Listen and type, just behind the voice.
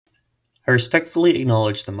I respectfully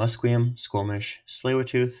acknowledge the Musqueam, Squamish,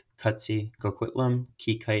 Tsleil-Waututh, Cutsey, Coquitlam,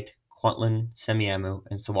 Quay, Kwantlen, Semiahmoo,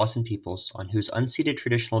 and Tsawwassen peoples on whose unceded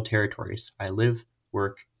traditional territories I live,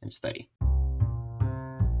 work, and study.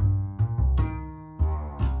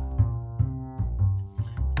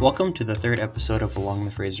 Welcome to the third episode of Along the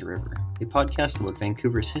Fraser River, a podcast about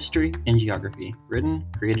Vancouver's history and geography, written,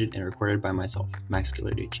 created, and recorded by myself, Max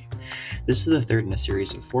Gilarducci. This is the third in a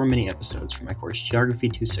series of 4 mini-episodes from my course Geography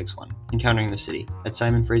 261, Encountering the City, at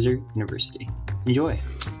Simon Fraser University. Enjoy!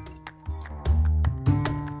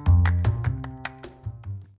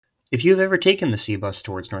 If you have ever taken the sea bus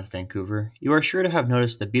towards North Vancouver, you are sure to have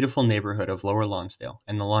noticed the beautiful neighborhood of Lower Lonsdale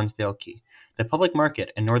and the Lonsdale Quay, the public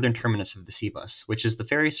market and northern terminus of the sea bus, which is the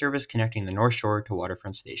ferry service connecting the North Shore to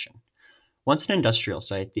Waterfront Station. Once an industrial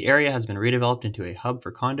site, the area has been redeveloped into a hub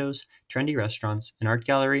for condos, trendy restaurants, an art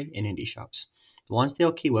gallery, and indie shops. The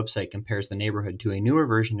Lonsdale Quay website compares the neighborhood to a newer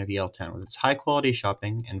version of Yaletown with its high-quality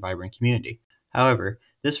shopping and vibrant community. However,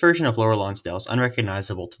 this version of Lower Lonsdale is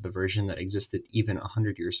unrecognizable to the version that existed even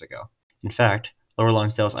 100 years ago. In fact, Lower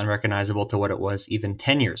Lonsdale is unrecognizable to what it was even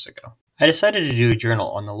 10 years ago. I decided to do a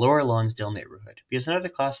journal on the Lower Lonsdale neighborhood because another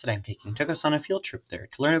class that I'm taking took us on a field trip there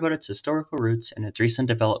to learn about its historical roots and its recent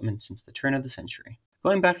development since the turn of the century.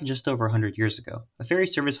 Going back to just over 100 years ago, a ferry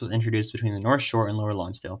service was introduced between the North Shore and Lower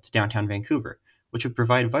Lonsdale to downtown Vancouver, which would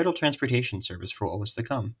provide vital transportation service for what was to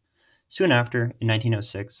come. Soon after, in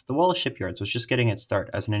 1906, the Wallace Shipyards was just getting its start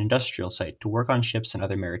as an industrial site to work on ships and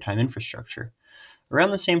other maritime infrastructure.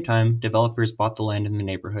 Around the same time, developers bought the land in the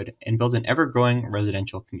neighborhood and built an ever-growing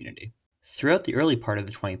residential community. Throughout the early part of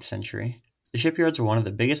the 20th century, the shipyards were one of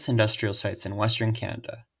the biggest industrial sites in Western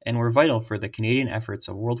Canada and were vital for the Canadian efforts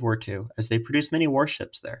of World War II as they produced many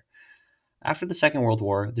warships there. After the Second World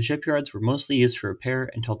War, the shipyards were mostly used for repair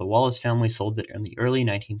until the Wallace family sold it in the early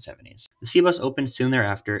 1970s. The sea bus opened soon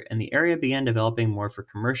thereafter, and the area began developing more for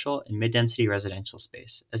commercial and mid-density residential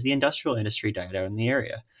space as the industrial industry died out in the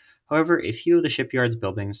area. However, a few of the shipyard's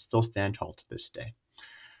buildings still stand tall to this day.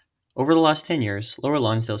 Over the last 10 years, Lower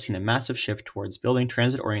Lonsdale has seen a massive shift towards building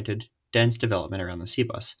transit-oriented, dense development around the sea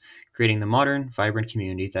bus, creating the modern, vibrant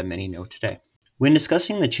community that many know today. When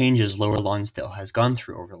discussing the changes Lower Lonsdale has gone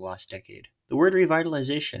through over the last decade, the word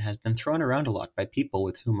revitalization has been thrown around a lot by people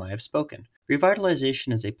with whom I have spoken.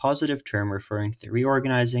 Revitalization is a positive term referring to the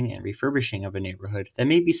reorganizing and refurbishing of a neighborhood that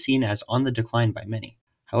may be seen as on the decline by many.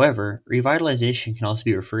 However, revitalization can also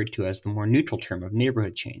be referred to as the more neutral term of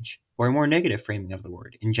neighborhood change, or a more negative framing of the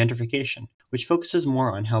word in gentrification, which focuses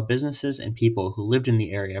more on how businesses and people who lived in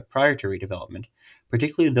the area prior to redevelopment,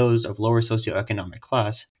 particularly those of lower socioeconomic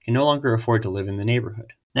class, can no longer afford to live in the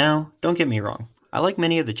neighborhood. Now, don't get me wrong. I like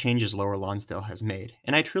many of the changes Lower Lonsdale has made,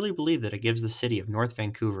 and I truly believe that it gives the city of North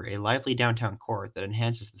Vancouver a lively downtown core that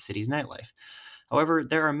enhances the city's nightlife. However,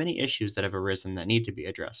 there are many issues that have arisen that need to be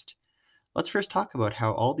addressed. Let's first talk about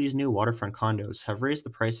how all these new waterfront condos have raised the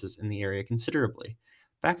prices in the area considerably.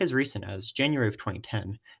 Back as recent as January of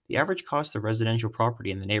 2010, the average cost of residential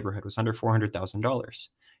property in the neighborhood was under $400,000.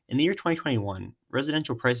 In the year 2021,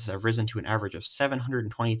 residential prices have risen to an average of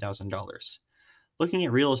 $720,000. Looking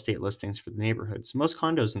at real estate listings for the neighborhoods, most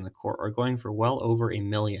condos in the core are going for well over $1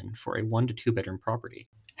 million for a 1 to 2 bedroom property.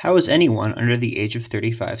 How is anyone under the age of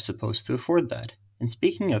 35 supposed to afford that? And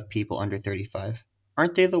speaking of people under 35,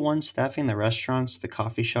 aren't they the ones staffing the restaurants, the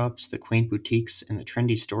coffee shops, the quaint boutiques, and the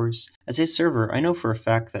trendy stores? As a server, I know for a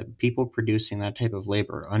fact that people producing that type of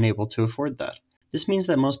labor are unable to afford that. This means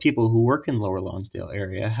that most people who work in Lower Lonsdale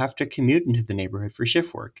area have to commute into the neighborhood for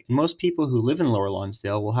shift work, and most people who live in Lower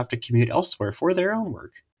Lonsdale will have to commute elsewhere for their own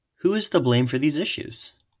work. Who is to blame for these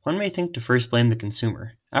issues? One may think to first blame the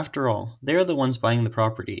consumer. After all, they are the ones buying the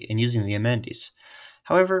property and using the amenities.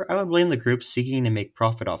 However, I would blame the groups seeking to make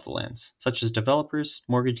profit off the lands, such as developers,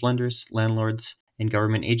 mortgage lenders, landlords, and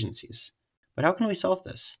government agencies. But how can we solve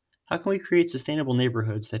this? How can we create sustainable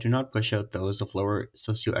neighborhoods that do not push out those of lower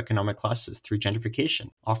socioeconomic classes through gentrification,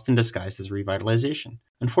 often disguised as revitalization?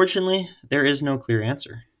 Unfortunately, there is no clear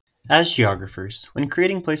answer. As geographers, when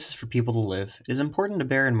creating places for people to live, it is important to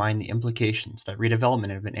bear in mind the implications that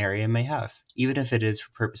redevelopment of an area may have, even if it is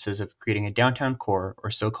for purposes of creating a downtown core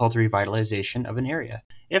or so-called revitalization of an area.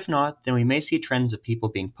 If not, then we may see trends of people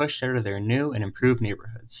being pushed out of their new and improved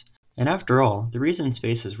neighborhoods. And after all, the reason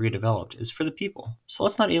space is redeveloped is for the people, so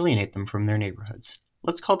let's not alienate them from their neighborhoods.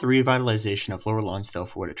 Let's call the revitalization of Lower Lonsdale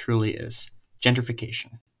for what it truly is: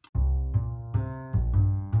 gentrification.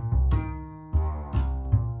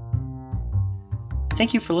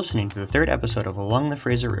 Thank you for listening to the third episode of Along the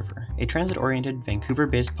Fraser River, a transit-oriented,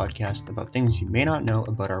 Vancouver-based podcast about things you may not know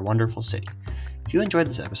about our wonderful city. If you enjoyed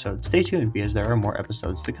this episode, stay tuned because there are more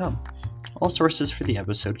episodes to come. All sources for the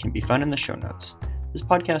episode can be found in the show notes. This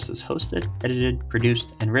podcast is hosted, edited,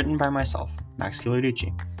 produced, and written by myself, Max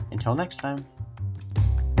Chiladucci. Until next time.